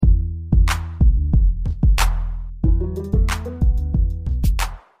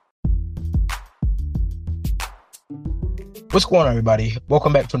What's going on, everybody?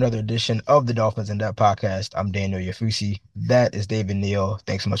 Welcome back to another edition of the Dolphins in Depth podcast. I'm Daniel Yafusi. That is David Neal.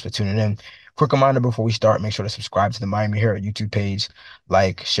 Thanks so much for tuning in. Quick reminder before we start, make sure to subscribe to the Miami Herald YouTube page,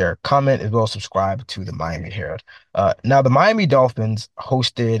 like, share, comment, as well as subscribe to the Miami Herald. Now, the Miami Dolphins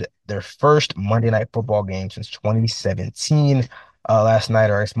hosted their first Monday Night Football game since 2017 last night,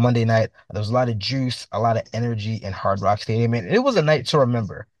 or it's Monday night. There was a lot of juice, a lot of energy in Hard Rock Stadium, and it was a night to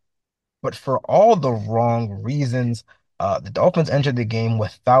remember. But for all the wrong reasons, the Dolphins entered the game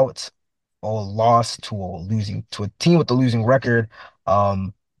without a loss to a team with a losing record.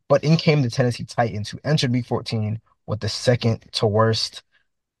 Um, but in came the Tennessee Titans, who entered Week 14 with the second to worst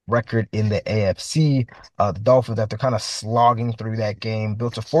record in the AFC. The Dolphins, after kind of slogging through that game,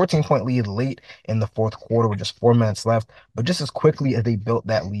 built a 14-point lead late in the fourth quarter with just 4 minutes left. But just as quickly as they built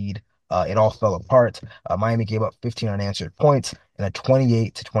that lead, it all fell apart. Miami gave up 15 unanswered points in a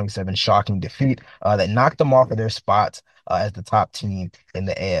 28-27 shocking defeat that knocked them off of their spots as the top team in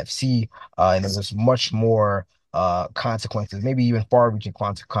the AFC. And there was much more consequences, maybe even far-reaching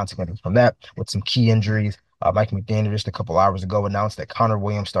consequences from that, with some key injuries. Mike McDaniel just a couple hours ago announced that Connor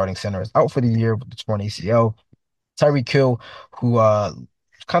Williams, starting center, is out for the year with the torn ACL. Tyreek Hill, who was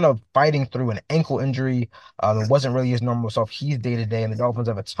kind of fighting through an ankle injury. It wasn't really his normal self. He's day to day, and the Dolphins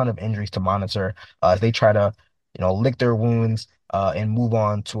have a ton of injuries to monitor as they try to, lick their wounds and move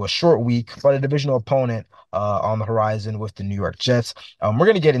on to a short week, but a divisional opponent on the horizon with the New York Jets. We're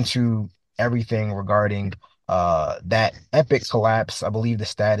going to get into everything regarding that epic collapse. I believe the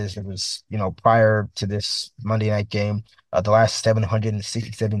stat is it was, prior to this Monday night game, the last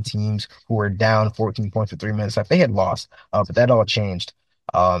 767 teams who were down 14 points with 3 minutes left, they had lost, but that all changed.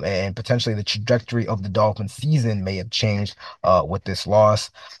 And potentially the trajectory of the Dolphins season may have changed with this loss.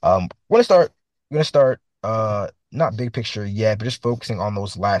 We're gonna start not big picture yet, but just focusing on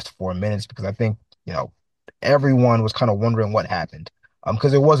those last 4 minutes because I think, you know, everyone was kind of wondering what happened.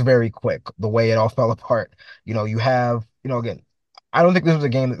 Because it was very quick the way it all fell apart. You have, again, I don't think this was a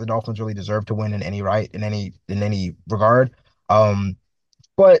game that the Dolphins really deserved to win in any right in any regard. Um,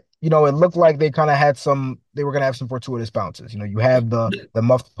 but it looked like they were gonna have some fortuitous bounces. You have the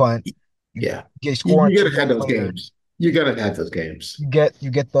muffed punt, you Yeah. get You, score on you two gotta have points those later. games. You gotta have those games. You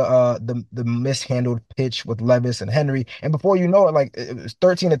get the mishandled pitch with Levis and Henry, and before you know it, like it was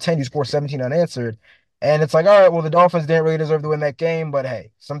 13-10, you score 17 unanswered, and it's like, all right, well, the Dolphins didn't really deserve to win that game, but hey,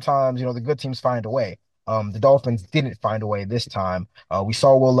 sometimes the good teams find a way. The Dolphins didn't find a way this time. We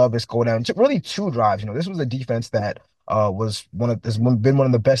saw Will Levis go down to really two drives. This was a defense that was has been one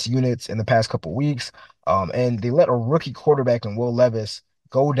of the best units in the past couple weeks. And they let a rookie quarterback in Will Levis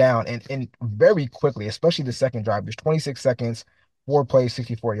go down and very quickly, especially the second drive. There's 26 seconds, 4 plays,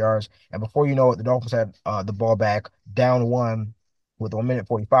 64 yards. And before you know it, the Dolphins had the ball back, down one with 1 minute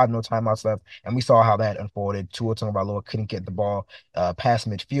 45, no timeouts left. And we saw how that unfolded. Tua Tagovailoa couldn't get the ball past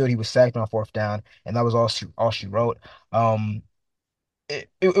midfield. He was sacked on fourth down, and that was all she wrote. Um,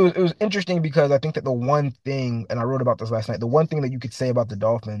 it was interesting because I think that the one thing, and I wrote about this last night, the one thing that you could say about the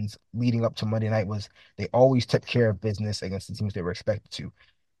Dolphins leading up to Monday night was they always took care of business against the teams they were expected to.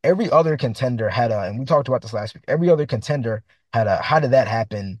 Every other contender had and we talked about this last week, every other contender had a how did that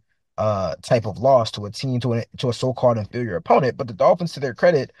happen type of loss to a team to a so-called inferior opponent. But the Dolphins, to their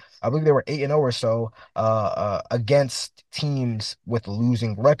credit, I believe they were 8-0 or so against teams with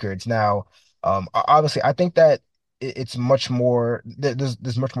losing records. Now, obviously, I think that it's much more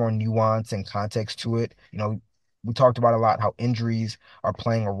there's much more nuance and context to it. We talked about a lot how injuries are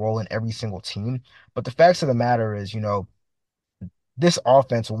playing a role in every single team, but the facts of the matter is, this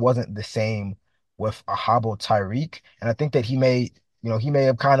offense wasn't the same with a hobbled Tyreek, and I think that he may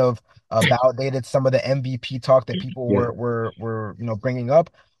have kind of validated some of the MVP talk that people Yeah. were bringing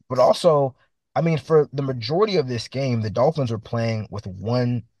up, but also, I mean, for the majority of this game, the Dolphins were playing with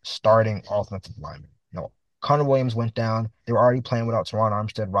one starting offensive lineman. Connor Williams went down. They were already playing without Teron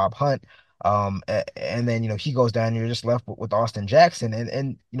Armstead, Rob Hunt. And then he goes down. And you're just left with Austin Jackson,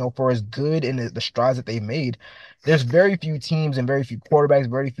 and for as good and the strides that they've made, there's very few teams and very few quarterbacks,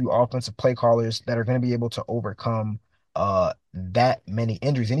 very few offensive play callers that are going to be able to overcome that many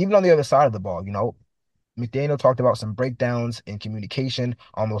injuries. And even on the other side of the ball, McDaniel talked about some breakdowns in communication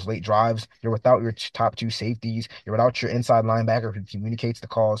on those late drives. You're without your top two safeties. You're without your inside linebacker who communicates the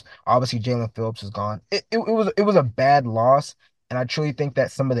calls. Obviously, Jalen Phillips is gone. It was a bad loss, and I truly think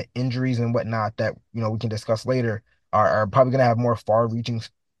that some of the injuries and whatnot that we can discuss later are probably going to have more far-reaching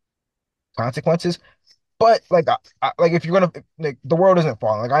consequences. But like if you're gonna like the world isn't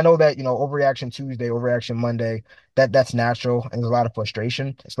falling. Like I know that overreaction Tuesday, overreaction Monday, that's natural and there's a lot of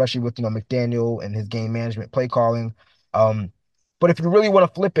frustration, especially with McDaniel and his game management, play calling. Um, But if you really want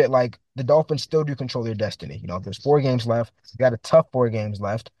to flip it, like the Dolphins still do control their destiny. There's 4 games left. They got a tough 4 games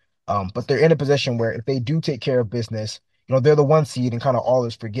left. But they're in a position where if they do take care of business, they're the 1 seed and kind of all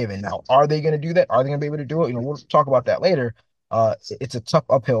is forgiven. Now, are they going to do that? Are they going to be able to do it? We'll talk about that later. It's a tough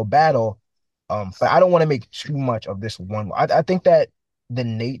uphill battle. But I don't want to make too much of this one. I think that the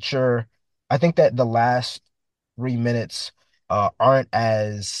nature, I think that the last 3 minutes aren't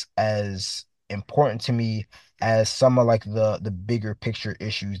as important to me as some of like the bigger picture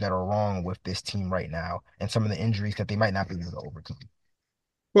issues that are wrong with this team right now and some of the injuries that they might not be able to overcome.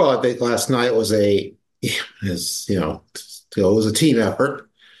 Well, I think last night was is it was a team effort.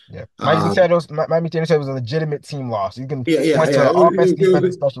 Yeah. Um, Miami Dade said it was a legitimate team loss. You can yeah, yeah, point yeah. to offense, defense,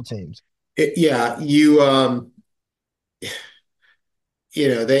 and special teams.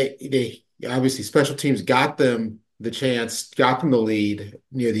 Yeah, they obviously special teams got them the chance, got them the lead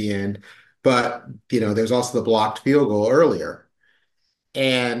near the end, but there's also the blocked field goal earlier,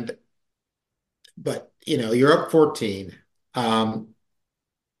 and but you're up 14, um,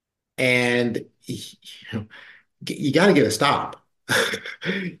 and you got to get a stop.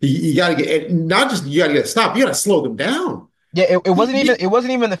 You got to get not just you got to get a stop. You got to slow them down. Yeah, it wasn't even He, it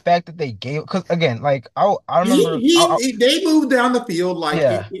wasn't even the fact that they gave because again, like I remember they moved down the field like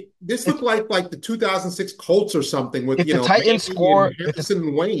yeah. this If looked like the 2006 Colts or something with if the Titans Manning and score Harrison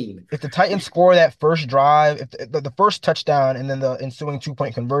and Wayne. if the Titans score that first drive, if the first touchdown and then the ensuing 2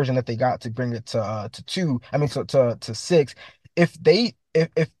 point conversion that they got to bring it to two, I mean to six, if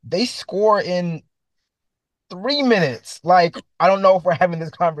they score in 3 minutes, like I don't know if we're having this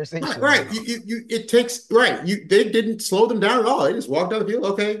Right, conversation right. now. It takes right. They didn't slow them down at all. They just walked down the field.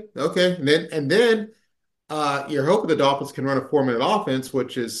 Okay, okay, and then you're hoping the Dolphins can run a 4-minute offense,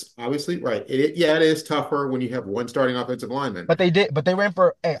 which is obviously right. Yeah, it is tougher when you have one starting offensive lineman. But they ran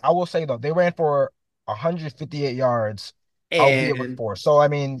for, hey, I will say though, they ran for 158 yards, albeit with And four. So I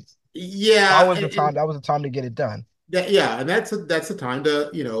mean, yeah, that was the time to get it done. yeah, and that's the time to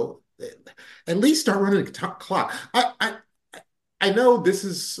at least start running the clock. I know this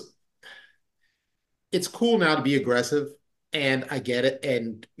is it's cool now to be aggressive, and I get it.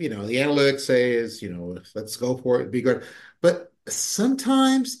 And the analytics say is let's go for it, be good. But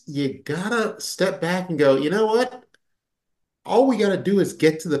sometimes you gotta step back and go, you know what? All we gotta do is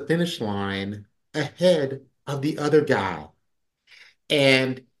get to the finish line ahead of the other guy.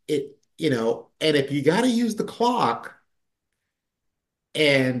 And and if you gotta use the clock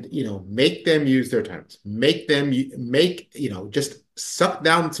and make them use their times, make them make just suck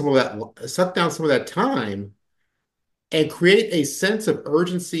down some of that time and create a sense of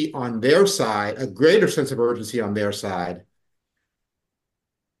urgency on their side, a greater sense of urgency on their side.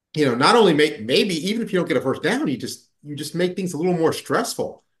 Not only make maybe even if you don't get a first down, you just make things a little more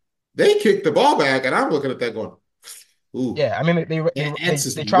stressful. They kick the ball back, and I'm looking at that going, "Ooh, Yeah, I mean that's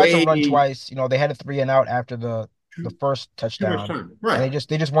just they tried to run way twice. They had a three and out after the too, first too much touchdown, time." and Right.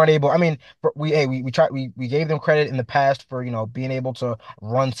 they just weren't able. I mean, we tried we gave them credit in the past for being able to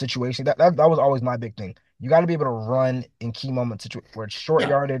run situations. That was always my big thing. You got to be able to run in key moments where it's short Yeah.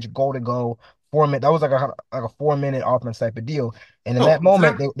 yardage, goal to go, 4 minute. That was like a 4 minute offense type of deal. And in that Oh,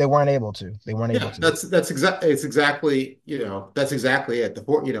 moment, exactly. they weren't able to. They weren't able Yeah, to. it's exactly that's exactly it. The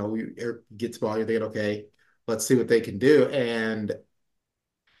four Eric gets the ball, you're thinking, okay, let's see what they can do, and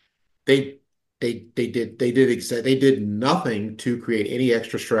they they did nothing to create any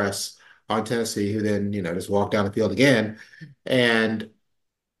extra stress on Tennessee, who then just walked down the field again, and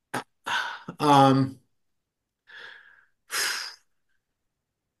um,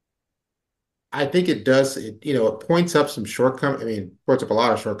 I think it does it points up some shortcomings. I mean, points up a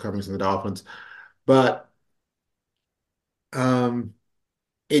lot of shortcomings in the Dolphins, but um,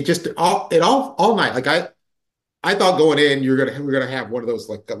 it just all night like I thought going in, we're gonna have one of those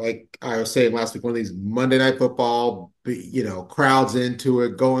like I was saying last week, one of these Monday Night Football, crowds into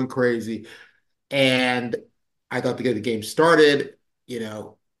it, going crazy. And I thought to get the game started, you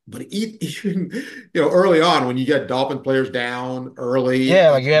know, but even early on when you get Dolphin players down early,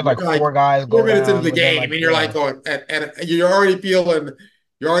 Yeah, like you had you're like like four guys go 4 minutes into down the within game, like and you're yeah. like going, and you're already feeling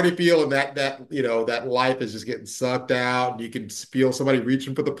that life is just getting sucked out, and you can feel somebody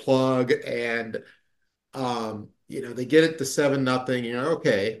reaching for the plug, and they get it to 7-0.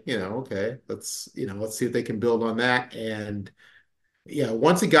 Okay, okay, let's see if they can build on that. And yeah,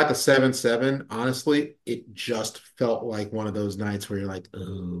 once it got to 7-7, honestly, it just felt like one of those nights where you're like,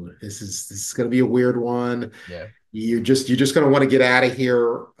 oh, this is gonna be a weird one. Yeah. You're just gonna want to get out of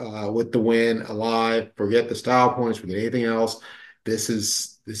here with the win alive. Forget the style points, forget anything else. This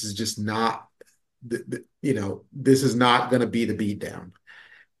is just not this is not gonna be the beatdown.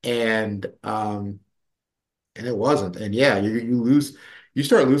 And and it wasn't. And yeah, you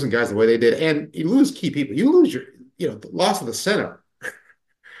start losing guys the way they did, and you lose key people. You lose the loss of the center.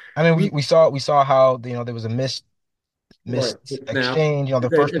 I mean, You we saw how there was a right missed with Snap. exchange.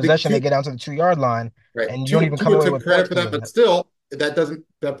 The first And the possession they two get down to the 2 yard line, right and you don't two even come Tua away took with credit points for because that, of but that. still,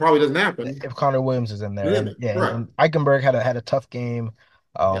 that probably doesn't happen. If Connor Williams is in there, and yeah, and, Right. and Eichenberg had a tough game.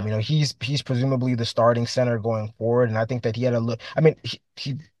 Yeah. He's presumably the starting center going forward, and I think that he had a look. I mean,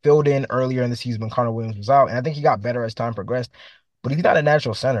 he filled in earlier in the season when Connor Williams was out, and I think he got better as time progressed. But he's not a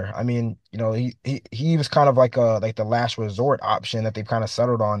natural center. I mean, he was kind of like the last resort option that they've kind of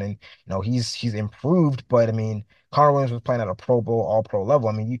settled on, and he's improved. But I mean, Connor Williams was playing at a Pro Bowl, All Pro level.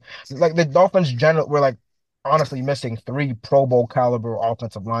 I mean, like the Dolphins general were like honestly missing three Pro Bowl caliber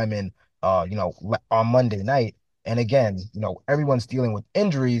offensive linemen on Monday night. And again, everyone's dealing with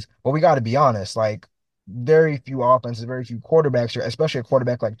injuries, but we got to be honest, like very few offenses, very few quarterbacks, especially a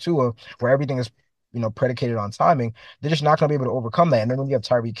quarterback like Tua, where everything is, predicated on timing. They're just not going to be able to overcome that. And then when you have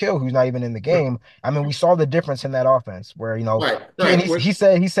Tyreek Hill, who's not even in the game, I mean, we saw the difference in that offense where, Right. he and Right.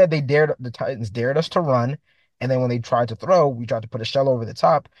 he said the Titans dared us to run. And then when they tried to throw, we tried to put a shell over the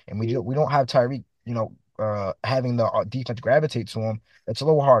top, and we don't have Tyreek, having the defense gravitate to him. It's a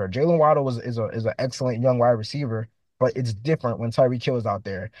little harder. Jalen Waddle is an excellent young wide receiver, but it's different when Tyreek Hill is out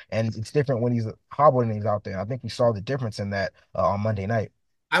there, and it's different when he's hobbled and he's out there. I think we saw the difference in that on Monday night.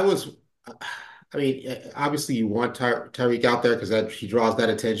 I was, I mean, obviously you want Tyreek out there because that he draws that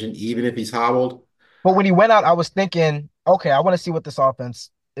attention, even if he's hobbled. But when he went out, I was thinking, okay, I want to see what this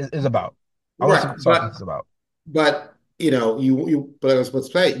offense is about. I want to see Right. what this offense is about. But but I was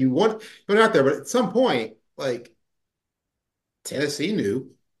supposed to say you want put it out there, but at some point, like Tennessee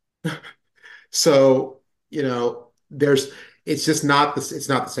knew. So, there's it's not the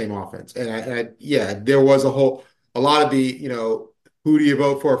same offense. Yeah, there was a lot of the, who do you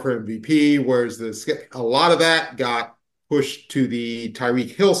vote for MVP? Whereas a lot of that got pushed to the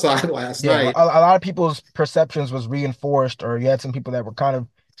Tyreek Hill side last Yeah, night. a lot of people's perceptions was reinforced, or you had some people that were kind of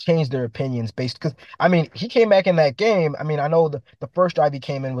changed their opinions based because I mean he came back in that game. I mean I know the first drive he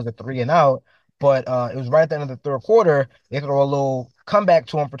came in was a 3-and-out, but it was right at the end of the third quarter. They throw a little comeback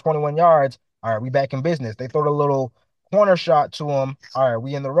to him for 21 yards. All right, we back in business. They throw a little corner shot to him. All right,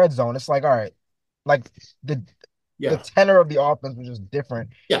 we in the red zone. It's like all right, like the the Yeah, tenor of the offense was just different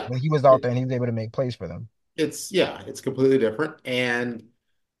yeah. when he was out It, there and he was able to make plays for them. it's completely different. And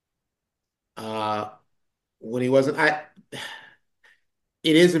uh when he wasn't,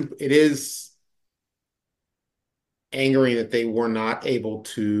 it is angering that they were not able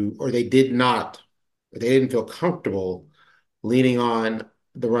to, or they didn't feel comfortable leaning on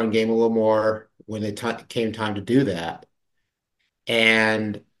the run game a little more when it came time to do that.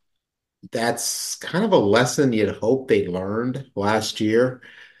 And that's kind of a lesson you'd hope they learned last year,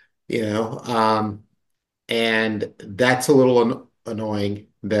 you know. And that's a little annoying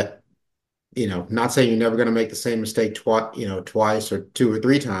that, not saying you're never going to make the same mistake twice or two or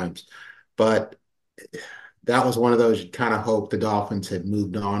three times, but that was one of those you kind of hope the Dolphins had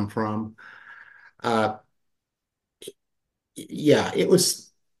moved on from. Uh, yeah,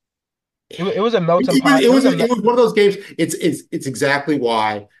 It was a melting pot. It was a it was one of those games. It's exactly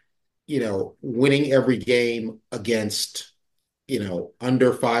why, winning every game against,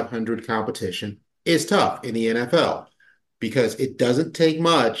 under 500 competition is tough in the NFL because it doesn't take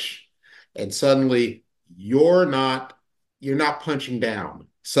much, and suddenly you're not you're not punching down.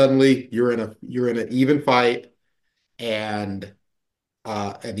 Suddenly you're in an even fight, and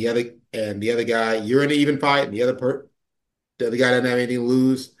the other guy, you're in an even fight, and the other guy doesn't have anything to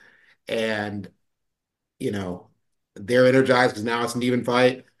lose, and you know they're energized because now it's an even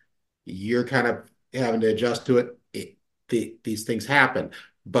fight. You're kind of having to adjust to it. These things happen,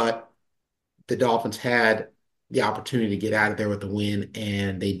 but the Dolphins had the opportunity to get out of there with the win,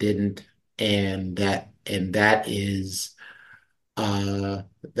 and they didn't. And that is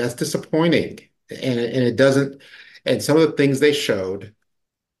that's disappointing. And it doesn't. And some of the things they showed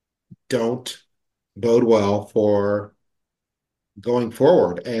don't bode well for going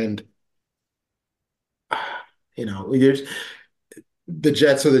forward. And there's the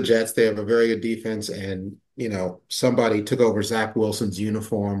Jets are the Jets. They have a very good defense, and somebody took over Zach Wilson's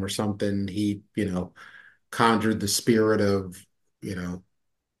uniform or something. He conjured the spirit of you know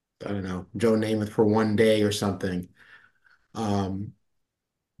I don't know, Joe Namath for one day or something. Um,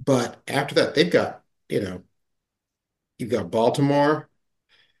 but after that, you've got Baltimore.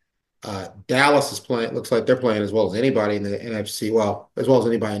 Dallas is playing. Looks like they're playing as well as anybody in the NFC. Well, as well as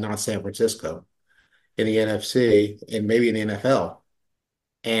anybody not San Francisco in the NFC and maybe in the NFL.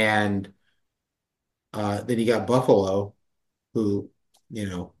 And then you got Buffalo, who,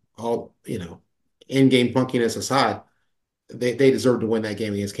 all. in-game funkiness aside, they deserve to win that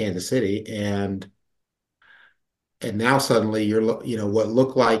game against Kansas City, and now suddenly what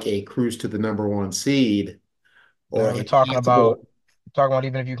looked like a cruise to the number one seed or Now a possible. we're talking about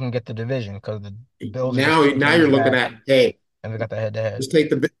even if you can get the division because the Bills are just Now two now games you're looking back at, hey, and they got the head to head. just take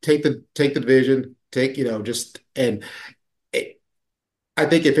the division, just and I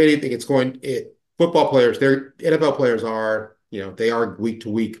think if anything, football players, they're NFL players are, they are week to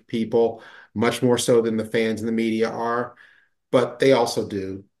week people, much more so than the fans and the media are. But they also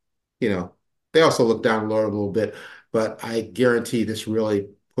do, you know, they also look down low a little bit. But I guarantee this really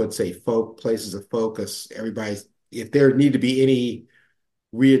puts places of focus. If there need to be any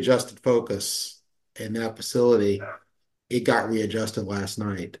readjusted focus in that facility, it got readjusted last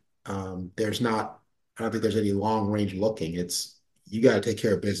night. I don't think there's any long range looking. You got to take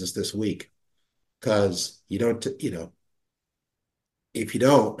care of business this week because if you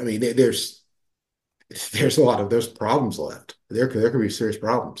don't, I mean, there's a lot of those problems left. There could be serious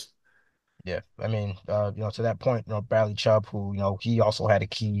problems. Yeah, I mean, to that point, Bradley Chubb, who, he also had a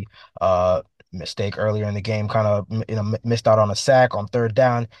key mistake earlier in the game, kind of, missed out on a sack on third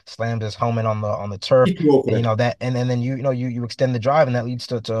down, slammed his helmet on the turf, Keep you and over it. that, and then you extend the drive, and that leads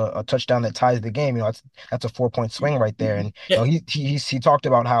to a touchdown that ties the game. That's a 4 point swing right there, and Yeah, he talked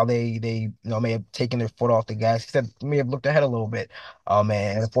about how they may have taken their foot off the gas. He said may have looked ahead a little bit.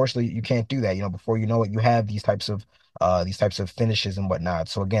 Man, and unfortunately, you can't do that. Before you know it, you have these types of finishes and whatnot.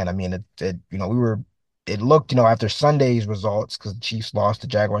 So again, I mean, it looked, after Sunday's results, because the Chiefs lost, the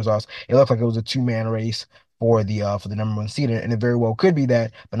Jaguars lost, it looked like it was a two-man race for the number one seed, and it very well could be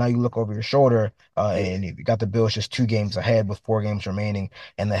that. But now you look over your shoulder, and you got the Bills just 2 games ahead with 4 games remaining,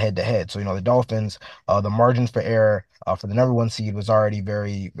 and the head-to-head. So the Dolphins, the margin for error for the number one seed was already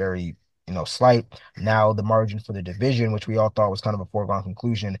very, very slight. Now the margin for the division, which we all thought was kind of a foregone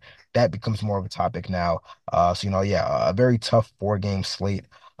conclusion, that becomes more of a topic now. Yeah, a very tough 4 game slate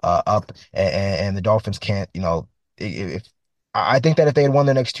up, and the Dolphins can't, if I think that if they had won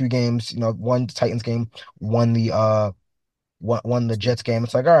their next 2 games, won the Titans game, won the won the Jets game,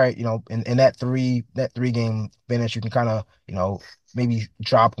 it's like, all right, in that three game finish, you can kind of, maybe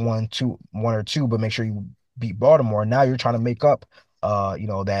drop one or two, but make sure you beat Baltimore. Now you're trying to make up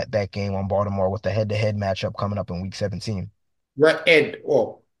that game on Baltimore with the head-to-head matchup coming up in week 17. right. And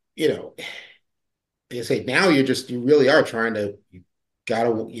well, you know, like I say, now you really are trying to, you gotta,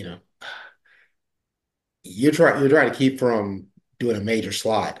 you're trying to keep from doing a major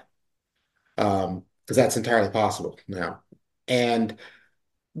slide. Because that's entirely possible now. And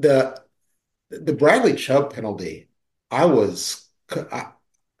the the Bradley Chubb penalty, I was I,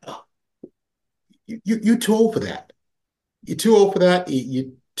 you too old for that. You're too old for that.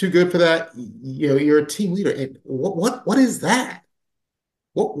 You're too good for that. You're a team leader. And what is that?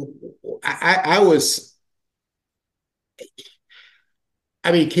 What I was.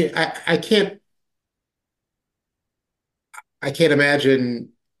 I mean, I can't imagine.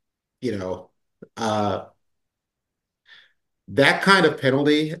 You know, uh, that kind of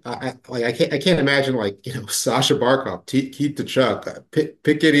penalty. I can't imagine like Sasha Barkov, Keith Chuck,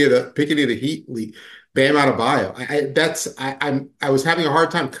 pick any of the Heat, Bam Adebayo. I was having a hard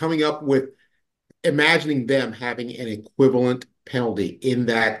time coming up with imagining them having an equivalent penalty in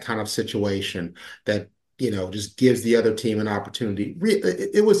that kind of situation that just gives the other team an opportunity.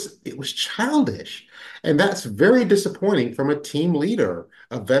 It was childish, and that's very disappointing from a team leader,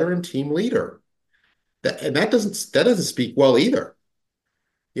 a veteran team leader. That doesn't speak well either.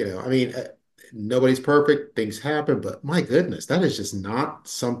 I mean, nobody's perfect, things happen, but my goodness, that is just not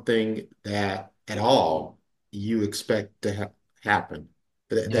something that at all you expect to happen.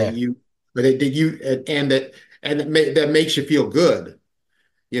 That Yeah, you, but it, that you, that makes you feel good,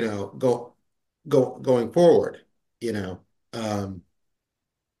 going forward, you know, um,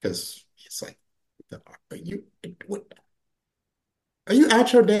 because it's like, are you, what, are you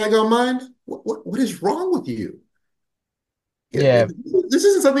out your daggone mind? What is wrong with you? yeah, This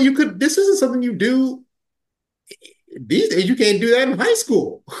isn't something you do these days. You can't do that in high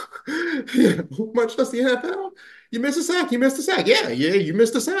school. Much less the NFL. You miss a sack, you missed a sack. Yeah, yeah, you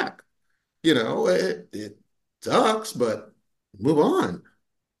missed a sack. It sucks, but move on.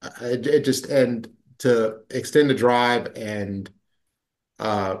 It just and to extend the drive and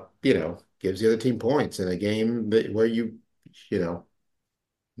gives the other team points in a game where you know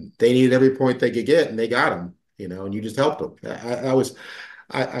they needed every point they could get and they got them. And you just helped them.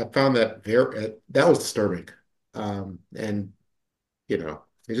 I found that was disturbing. And it's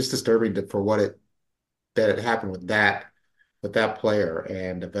just disturbing for that it happened with that player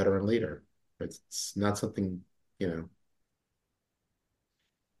and a veteran leader. It's not something, you know,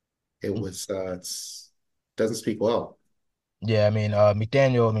 It's doesn't speak well. Yeah, I mean,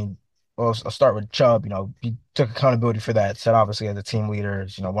 McDaniel, I mean, well, I'll start with Chubb. He took accountability for that. Said obviously as a team leader,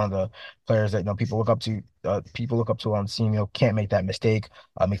 is, one of the players that people look up to. People look up to on the team. Can't make that mistake.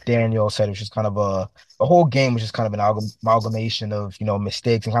 McDaniel said it was just kind of the whole game was just kind of an amalgamation of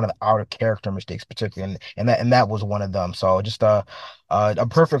mistakes and kind of out of character mistakes, particularly, and that was one of them. So just a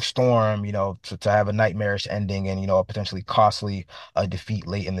perfect storm, to have a nightmarish ending and a potentially costly defeat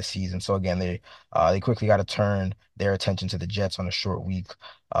late in the season. So again, they quickly got to turn their attention to the Jets on a short week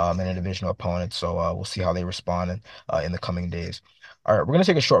and a divisional opponent. So we'll see how they respond in the coming days. All right, we're gonna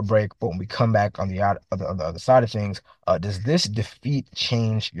take a short break, but when we come back on the other side of things, does this defeat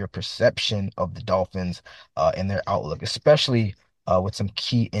change your perception of the Dolphins and their outlook, especially with some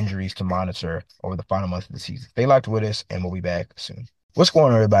key injuries to monitor over the final month of the season? Stay locked with us, and we'll be back soon. What's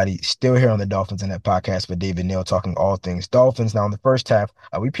going on, everybody? Still here on the Dolphins and that podcast with David Neal, talking all things Dolphins. Now, in the first half,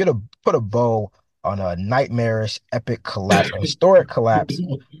 we put a bow on a nightmarish, epic collapse, a historic collapse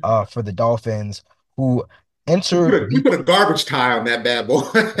for the Dolphins, who entered We week put a garbage tie on that bad boy.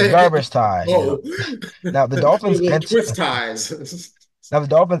 a garbage tie. Oh, Now the Dolphins little enter twist ties. now the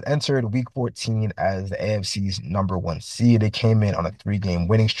Dolphins entered week 14 as the AFC's number one seed. They came in on a three-game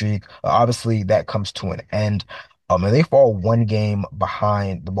winning streak. Obviously, that comes to an end. And they fall one game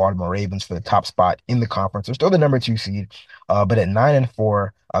behind the Baltimore Ravens for the top spot in the conference. They're still the number two seed, but at 9-4,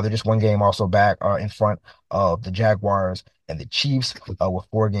 they're just one game also back in front of the Jaguars and the Chiefs with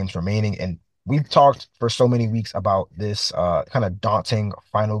four games remaining. And we've talked for so many weeks about this kind of daunting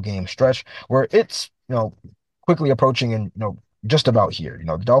final game stretch where it's quickly approaching and just about here.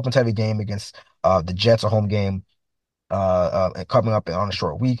 The Dolphins have a game against the Jets, a home game, and coming up on a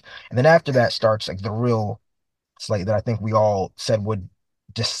short week, and then after that starts like the real slate that I think we all said would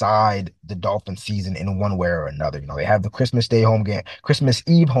decide the Dolphins season in one way or another. They have the Christmas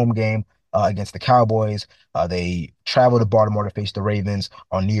Eve home game against the Cowboys. They travel to Baltimore to face the Ravens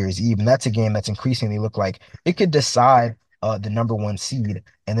on New Year's Eve, and that's a game that's increasingly look like it could decide the number one seed.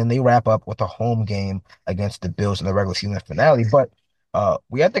 And then they wrap up with a home game against the Bills in the regular season finale. But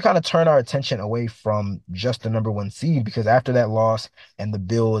we have to kind of turn our attention away from just the number one seed because after that loss and the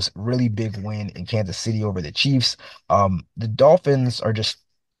Bills' really big win in Kansas City over the Chiefs, the Dolphins are just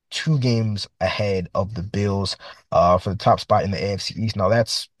two games ahead of the Bills for the top spot in the AFC East. Now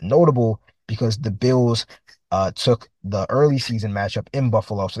that's notable because the Bills took the early season matchup in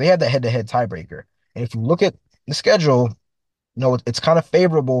Buffalo, so they had that head-to-head tiebreaker. And if you look at the schedule, it's kind of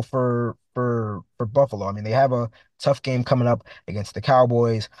favorable for Buffalo. I mean, they have a tough game coming up against the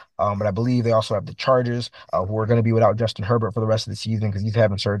Cowboys, but I believe they also have the Chargers, who are going to be without Justin Herbert for the rest of the season because he's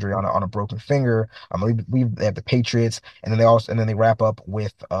having surgery on a broken finger. They have the Patriots, and then they wrap up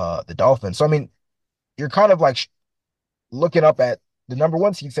with the Dolphins. So I mean, you're kind of like looking up at the number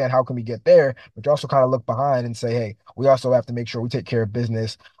one seed saying, how can we get there? But you also kind of look behind and say, hey, we also have to make sure we take care of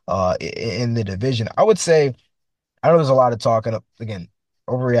business in the division. I would say I know there's a lot of talk, and again,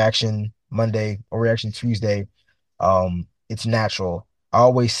 overreaction Monday, overreaction Tuesday. It's natural. I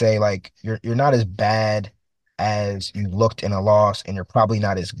always say like you're not as bad as you looked in a loss, and you're probably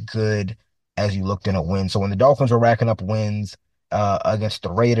not as good as you looked in a win. So when the Dolphins were racking up wins against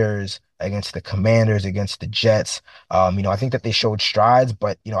the Raiders, against the Commanders, against the Jets, I think that they showed strides,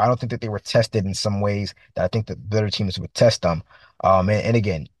 but I don't think that they were tested in some ways that I think that better teams would test them. And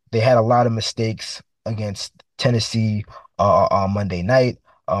again, they had a lot of mistakes against Tennessee on Monday night.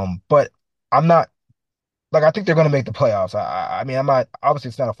 But I'm not like I think they're going to make the playoffs. I mean, I'm not obviously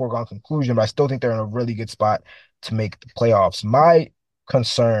it's not a foregone conclusion, but I still think they're in a really good spot to make the playoffs. My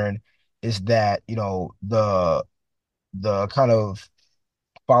concern is that the kind of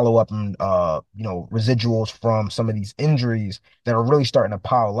follow up and residuals from some of these injuries that are really starting to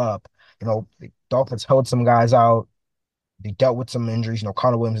pile up. The Dolphins held some guys out. They dealt with some injuries.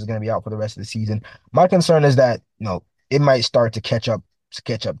 Connor Williams is going to be out for the rest of the season. My concern is that, it might start to catch up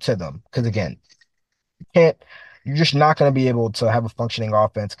to them. Because again, can't you're just not going to be able to have a functioning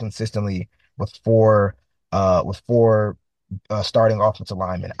offense consistently with four starting offensive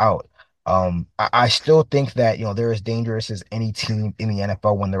linemen out. I still think that they're as dangerous as any team in the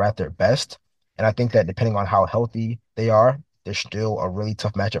NFL when they're at their best, and I think that depending on how healthy they are, they're still a really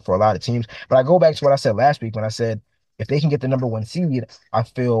tough matchup for a lot of teams. But I go back to what I said last week when I said if they can get the number one seed, I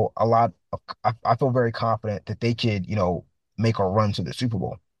feel very confident that they could make a run to the Super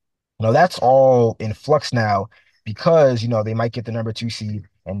Bowl. That's all in flux now because, they might get the number two seed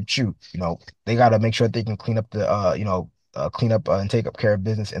and shoot, they got to make sure that they can clean up and take up care of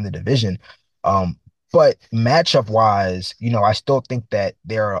business in the division. Um, but matchup wise, I still think that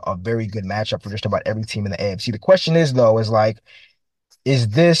they're a very good matchup for just about every team in the AFC. The question is though, is like, is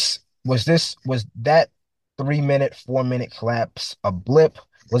this was that 3 minute, 4 minute collapse a blip?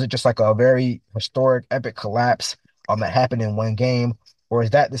 Was it just like a very historic, epic collapse that happened in one game? Or is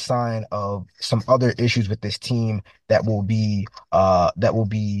that the sign of some other issues with this team that will be,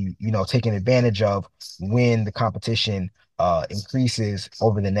 taken advantage of when the competition increases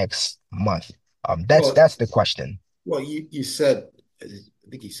over the next month? Well, That's the question. well, you said, I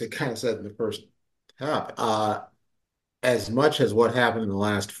think you said kind of said in the first half, as much as what happened in the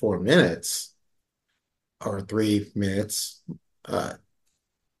last 4 minutes or 3 minutes, uh,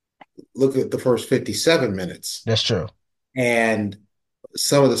 look at the first 57 minutes. That's true. And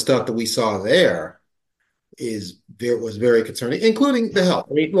some of the stuff that we saw there was very concerning, including the health.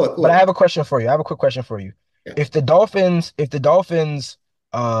 I mean, But I look. have a question for you. I have a quick question for you. Yeah, If the Dolphins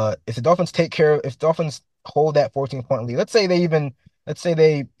take care if the Dolphins hold that 14-point lead, let's say they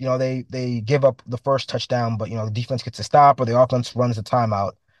give up the first touchdown, but the defense gets a stop or the offense runs a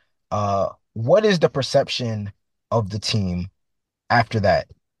timeout. What is the perception of the team after that?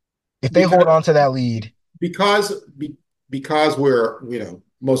 If they hold because on to that lead, because be, because we're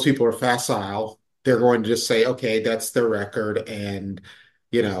most people are facile. They're going to just say, okay, that's their record, and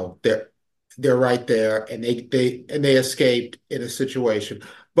they're right there, and they escaped in a situation.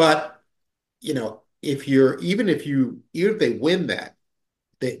 But if you're even if they win that,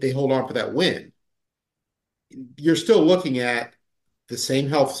 they hold on for that win, you're still looking at the same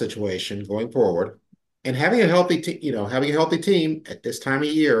health situation going forward, and having a healthy team, having a healthy team at this time of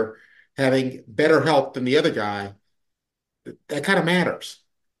year, having better health than the other guy, that kind of matters.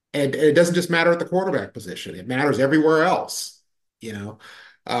 And it doesn't just matter at the quarterback position; it matters everywhere else. You know,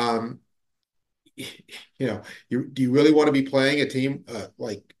 um, do you really want to be playing a team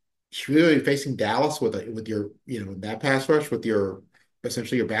like you really facing Dallas with your that pass rush with your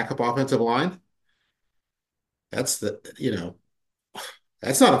essentially your backup offensive line? That's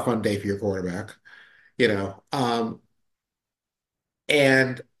that's not a fun day for your quarterback. you know.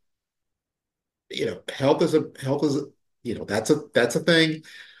 And health is that's a thing.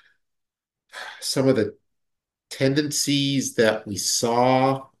 Some of the tendencies that we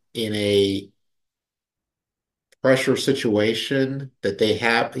saw in a pressure situation that they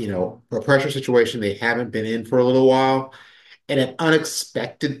have, a pressure situation they haven't been in for a little while, and an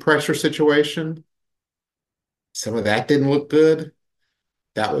unexpected pressure situation, some of that didn't look good.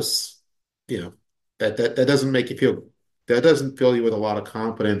 That was, you know, that doesn't make you feel that doesn't fill you with a lot of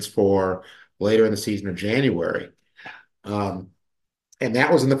confidence for later in the season or January. Um, and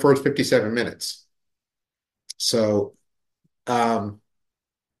that was in the first 57 minutes. So, um,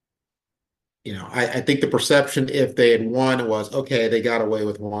 I think the perception if they had won was okay, they got away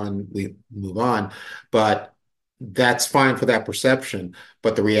with one, we move on. But that's fine for that perception.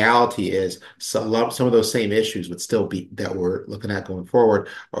 But the reality is some of those same issues would still be that we're looking at going forward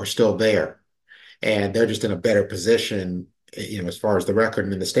are still there. And they're just in a better position, as far as the record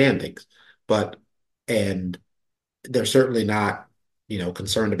and in the standings. But and they're certainly not,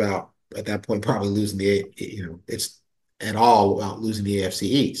 concerned about at that point probably losing it's at all about losing the AFC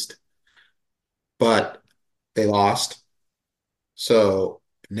East. But they lost. So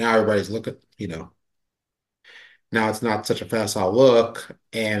now everybody's looking, now it's not such a facile look.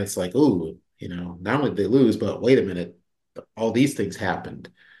 And it's like, ooh, not only did they lose, but wait a minute, all these things happened.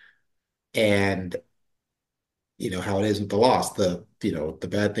 And how it is with the loss, the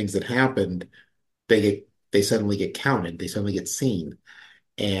bad things that happened, they suddenly get counted, they suddenly get seen.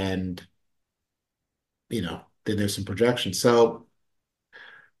 And, then there's some projection. So,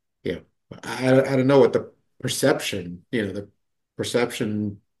 yeah, I don't know what the perception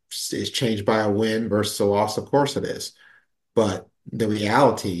is changed by a win versus a loss. Of course it is. But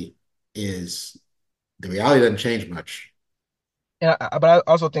is the reality doesn't change much. but I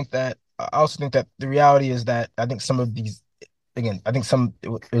also think that the reality is that I think some of these again, I think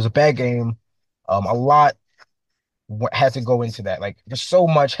it was a bad game. A lot has to go into that. Like, there's so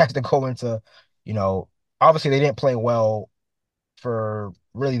much has to go into, you know, obviously they didn't play well for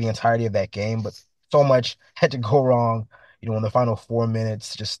really the entirety of that game, but so much had to go wrong, in the final 4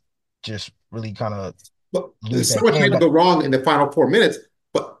 minutes, just really kind of But lose there's so that much game. had to But go wrong in the final 4 minutes.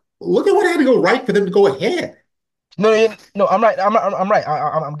 But look at what had to go right for them to go ahead. no, no, I'm right. I'm right.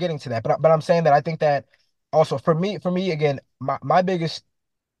 I'm getting to that. But I'm saying that I think that also for me again, my biggest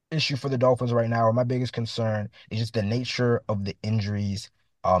issue for the Dolphins right now, or my biggest concern, is just the nature of the injuries,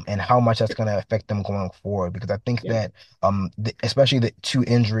 and how much that's going to affect them going forward. Because I think Yeah. that, especially the two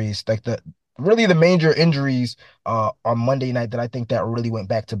injuries, like the major injuries, on Monday night that I think that really went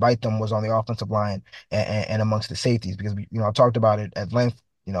back to bite them was on the offensive line and amongst the safeties. Because I talked about it at length,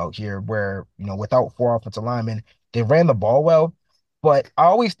 here where without four offensive linemen, they ran the ball well, But I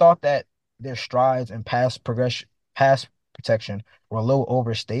always thought that their strides and pass protection were a little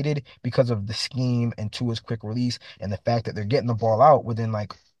overstated because of the scheme and Tua's quick release and the fact that they're getting the ball out within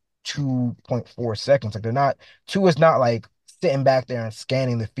like 2.4 seconds. Like they're not Tua's not like sitting back there and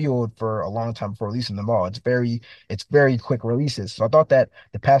scanning the field for a long time before releasing the ball. It's very quick releases. So I thought that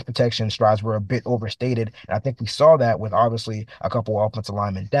the pass protection strides were a bit overstated. And I think we saw that with obviously a couple offensive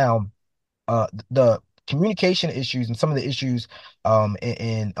linemen down the communication issues and some of the issues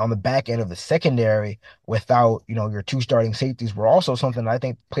in on the back end of the secondary without, your two starting safeties were also something that I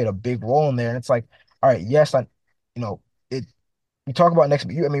think played a big role in there. And it's like, all right, yes, you know, it we talk about I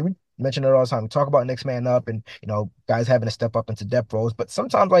mean, we mention it all the time. We talk about next man up and, guys having to step up into depth roles, but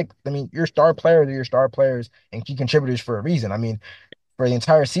sometimes like, I mean, your star players are your star players and key contributors for a reason. I mean, for the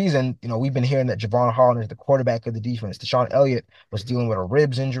entire season, we've been hearing that Javon Holland is the quarterback of the defense. Deshaun Elliott was dealing with a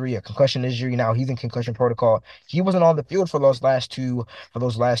ribs injury, a concussion injury. Now he's in concussion protocol. He wasn't on the field for those last two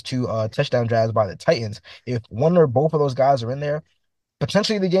touchdown drives by the Titans. If one or both of those guys are in there,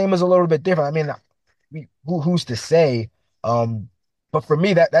 potentially the game is a little bit different. I mean, who's to say? Um, but for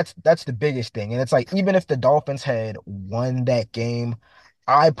me, that's the biggest thing. And it's like even if the Dolphins had won that game,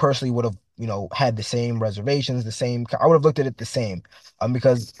 I personally would have, had the same reservations, the same. I would have looked at it the same,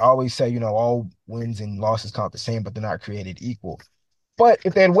 because I always say, all wins and losses count the same, but they're not created equal. But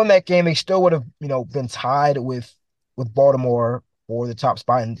if they had won that game, they still would have, been tied with Baltimore for the top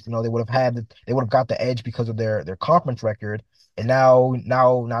spot, and they would have got the edge because of their conference record. And now,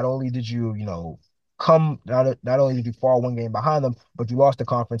 not only did you, not only did you fall one game behind them, but you lost the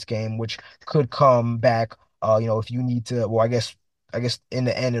conference game, which could come back. If you need to, well, I guess in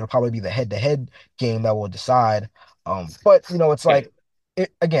the end, it'll probably be the head-to-head game that will decide. But it's Yeah. like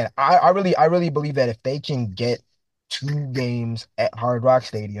again, I really believe that if they can get two games at Hard Rock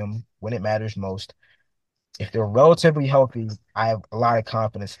Stadium when it matters most, if they're relatively healthy, I have a lot of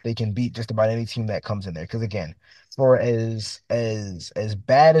confidence they can beat just about any team that comes in there. Because again, for as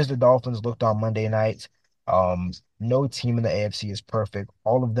bad as the Dolphins looked on Monday night, no team in the AFC is perfect.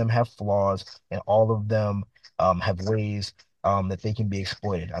 All of them have flaws, and all of them have ways that they can be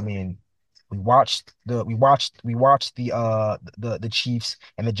exploited. I mean, we watched the Chiefs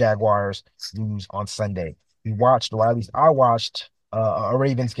and the Jaguars lose on Sunday. We watched, or at least I watched, a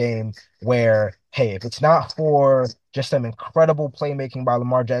Ravens game where, hey, if it's not for just some incredible playmaking by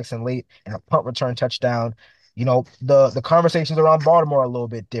Lamar Jackson late and a punt return touchdown, the conversations around Baltimore are a little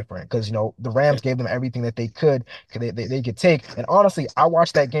bit different because the Yeah. Rams gave them everything that they could take. And honestly, I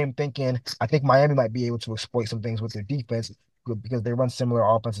watched that game thinking I think Miami might be able to exploit some things with their defense because they run similar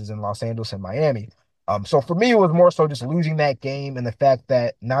offenses in Los Angeles and Miami. So for me, it was more so just losing that game and the fact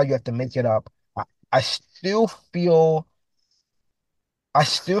that now you have to make it up. I, I still feel I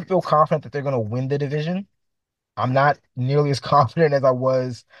still feel confident that they're going to win the division. I'm not nearly as confident as I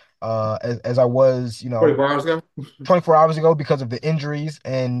was, 24 hours ago. 24 hours ago because of the injuries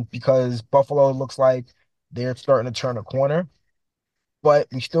and because Buffalo looks like they're starting to turn a corner. But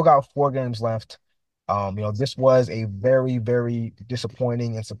we still got 4 games left. This was a very, very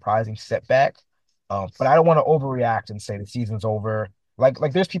disappointing and surprising setback. But I don't want to overreact and say the season's over.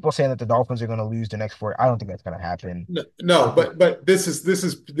 Like there's people saying that the Dolphins are going to lose the next four. I don't think that's going to happen. No, I no, think but this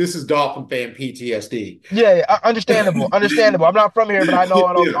is Dolphin fan PTSD. Yeah, yeah, understandable, understandable. I'm not from here, but I know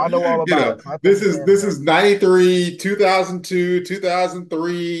all You about know, it. That's this is understandable. 93, 2002,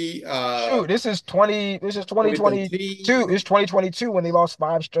 2003, Shoot, this is 2022. 2013. It's 2022 when they lost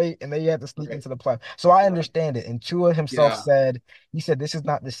 5 straight and they had to sneak Okay. into the play. So I Right. understand it. And Tua himself Yeah. he said this is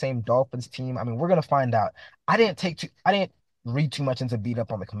not the same Dolphins team. I mean, we're gonna find out. I didn't read too much into beat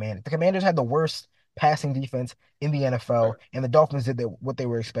up on the Commanders. The Commanders had the worst passing defense in the NFL, and the Dolphins did what they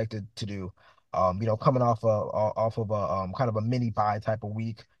were expected to do. Coming off of a kind of a mini bye type of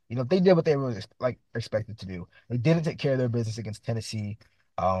week. They did what they were like expected to do. They didn't take care of their business against Tennessee.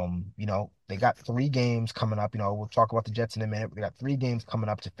 They got 3 games coming up. We'll talk about the Jets in a minute. But they got 3 games coming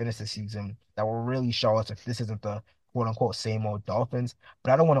up to finish the season that will really show us if this isn't the quote unquote same old Dolphins.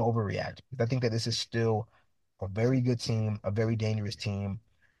 But I don't want to overreact because I think that this is still a very good team, a very dangerous team.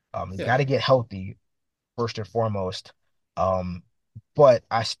 You got Yeah. to get healthy first and foremost. Um, but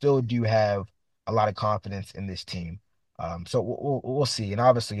I still do have a lot of confidence in this team. So we'll see. And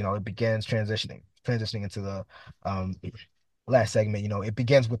obviously, it begins transitioning into the last segment. It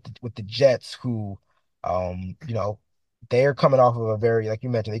begins with the Jets who, they're coming off of a very, like you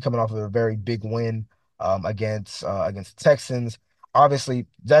mentioned, they're coming off of a very big win against the Texans. Obviously,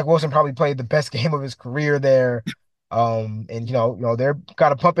 Zach Wilson probably played the best game of his career there. And they're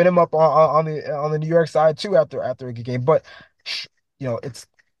kind of pumping him up on the New York side too after a good game. But it's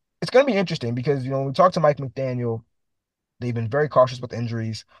going to be interesting because when we talk to Mike McDaniel, they've been very cautious with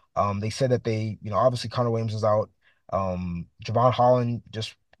injuries. They said that obviously Connor Williams is out. Javon Holland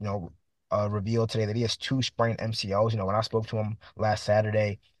just, revealed today that he has two sprained MCLs. When I spoke to him last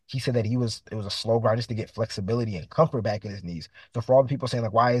Saturday, he said that it was a slow grind just to get flexibility and comfort back in his knees. So for all the people saying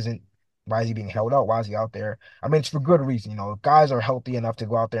like, why is he being held out? Why is he out there? I mean, it's for good reason. If guys are healthy enough to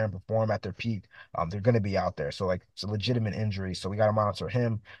go out there and perform at their peak, they're going to be out there. So like, it's a legitimate injury. So we got to monitor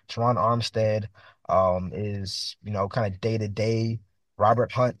him. Teron Armstead, is, kind of day to day.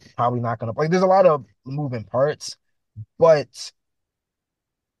 Robert Hunt probably not going to play. There's a lot of moving parts, but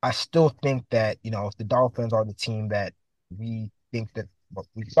I still think that, if the Dolphins are the team that we think that what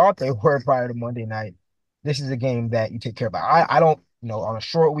we thought they were prior to Monday night, this is a game that you take care of. I don't, on a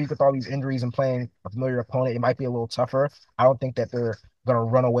short week with all these injuries and playing a familiar opponent, it might be a little tougher. I don't think that they're going to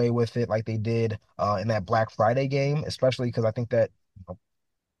run away with it like they did in that Black Friday game, especially because I think that,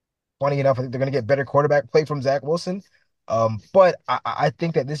 funny enough, I think they're going to get better quarterback play from Zach Wilson. But I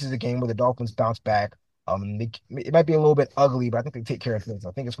think that this is a game where the Dolphins bounce back. It might be a little bit ugly, but I think they take care of things.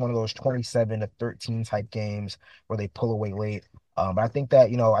 I think it's one of those 27-13 type games where they pull away late. But I think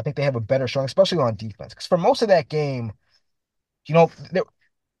that, I think they have a better showing, especially on defense. Because for most of that game, you know, they-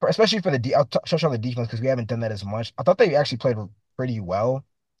 especially for I'll touch on the defense because we haven't done that as much. I thought they actually played pretty well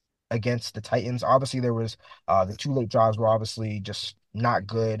against the Titans. Obviously, there was the two late drives were obviously just not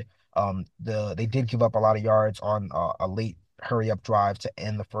good. They did give up a lot of yards on a late hurry up drive to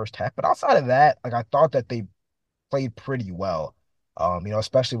end the first half. But outside of that, like I thought that they played pretty well.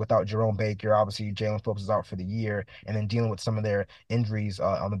 Especially without Jerome Baker, obviously Jalen Phillips is out for the year, and then dealing with some of their injuries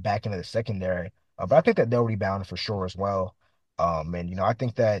on the back end of the secondary. But I think that they'll rebound for sure as well. And I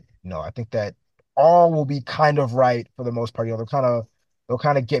think that all will be kind of right for the most part. They'll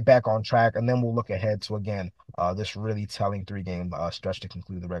kind of get back on track, and then we'll look ahead to again this really telling three-game stretch to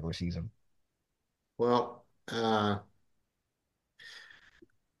conclude the regular season. Well,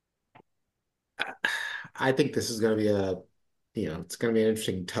 I think this is going to be it's going to be an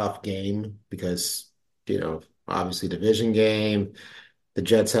interesting, tough game because, obviously division game. The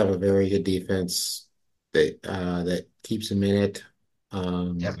Jets have a very good defense that keeps them in it. Yeah,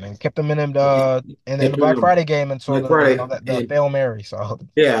 Um, man, kept them in in Kept the them Black in Friday game until Black Friday, the and Hail Mary. So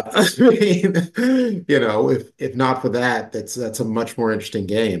yeah, I mean, if not for that, that's a much more interesting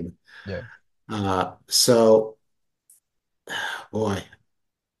game. yeah. So, boy,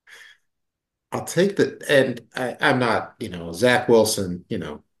 I'll take and I'm not, Zach Wilson,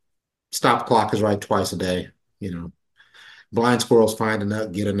 stop clock is right twice a day, you know, blind squirrels find a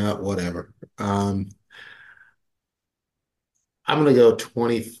nut, get a nut, whatever. I'm gonna go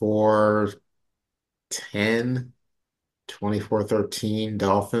 24-10, 24-13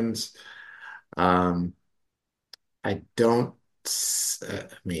 Dolphins. Um, I don't, I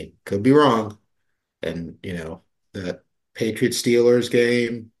mean, could be wrong. And, the Patriots Steelers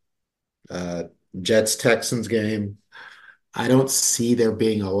game, uh, Jets Texans game, I don't see there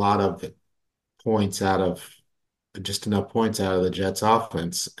being a lot of points out of just enough points out of the Jets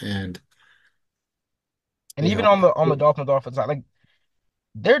offense. And, And you even know, on the Dolphins offense side, like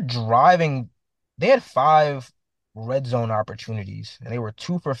they're driving, they had five red zone opportunities, and they were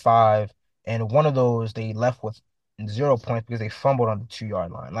 2 for 5, and one of those they left with 0 points because they fumbled on the 2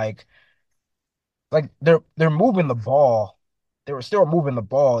 yard line. Like they're moving the ball. They were still moving the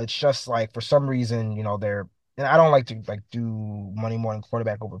ball. It's just like for some reason, they're and I don't like to like do money morning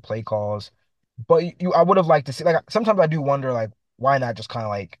quarterback over play calls, but I would have liked to see like sometimes I do wonder like why not just kind of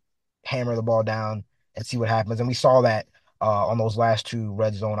like hammer the ball down and see what happens. And we saw that on those last two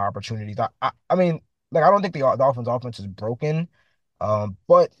red zone opportunities. I mean, like I don't think the Dolphins offense is broken.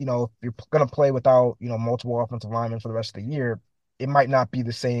 But if you're gonna play without, multiple offensive linemen for the rest of the year, it might not be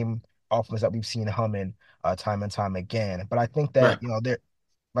the same offense that we've seen humming time and time again. But I think right. that, they're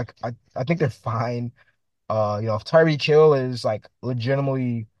like I think they're fine. If Tyreek Hill is like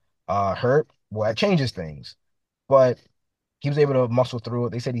legitimately hurt, well, that changes things. But he was able to muscle through it.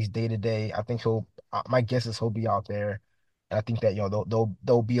 They said he's day to day. I think my guess is he'll be out there. And I think that,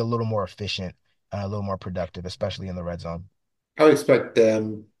 they'll be a little more efficient and a little more productive, especially in the red zone. I would expect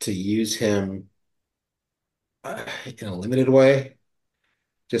them to use him in a limited way,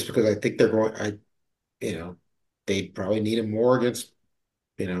 just because I think you know, they probably need him more against,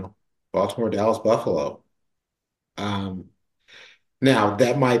 you know, Baltimore, Dallas, Buffalo. Um, Now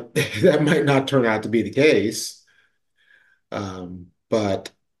that might that might not turn out to be the case,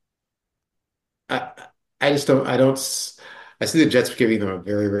 but I I just I see the Jets giving them a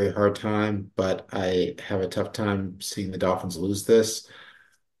very, very hard time, but I have a tough time seeing the Dolphins lose this.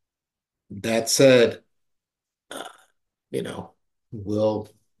 That said, uh, you know, will.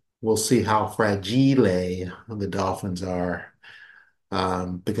 we'll see how fragile the Dolphins are.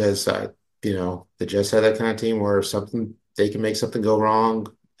 Because the Jets have that kind of team where something they can make something go wrong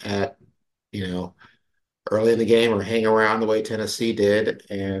at, you know, early in the game or hang around the way Tennessee did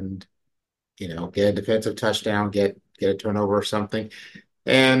and, get a defensive touchdown, get a turnover or something.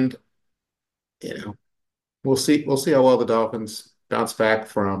 And, you know, we'll see how well the Dolphins bounce back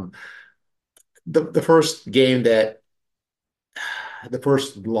from the first game that the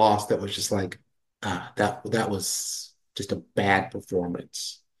first loss that was just like that was just a bad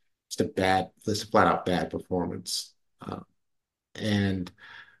performance. Just a flat out bad performance. And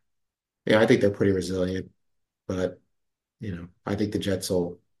yeah, I think they're pretty resilient, but I think the Jets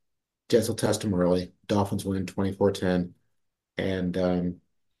will test them early. Dolphins win 24-10 and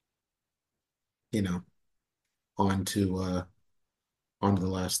you know, on to on to the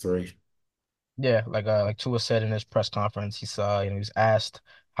last three. Yeah, like Tua said in his press conference, he was asked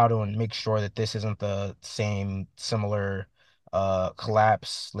how to make sure that this isn't the same similar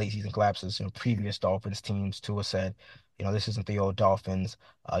collapse, late season collapses in previous Dolphins teams. Tua said, this isn't the old Dolphins.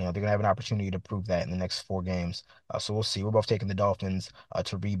 They're gonna have an opportunity to prove that in the next 4 games. So we'll see. We're both taking the Dolphins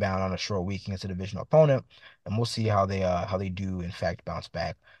to rebound on a short week against a divisional opponent, and we'll see how they do in fact bounce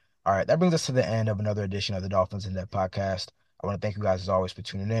back. All right, that brings us to the end of another edition of the Dolphins in Depth podcast. I want to thank you guys as always for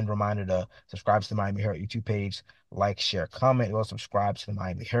tuning in. Reminder to subscribe to the Miami Herald YouTube page, like, share, comment. You also subscribe to the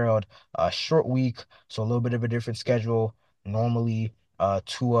Miami Herald. Short week, so a little bit of a different schedule. Normally,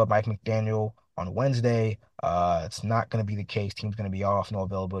 Tua, Mike McDaniel on Wednesday. It's not going to be the case. Team's going to be off, no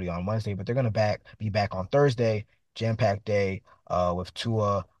availability on Wednesday, but they're going to be back on Thursday, jam-packed day with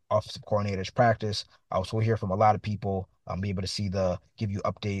Tua, offensive coordinators practice. So we'll hear from a lot of people. Be able to give you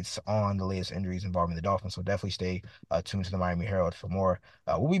updates on the latest injuries involving the Dolphins. So definitely stay tuned to the Miami Herald for more.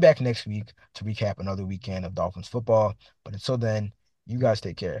 We'll be back next week to recap another weekend of Dolphins football. But until then, you guys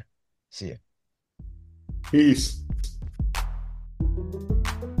take care. See ya. Peace.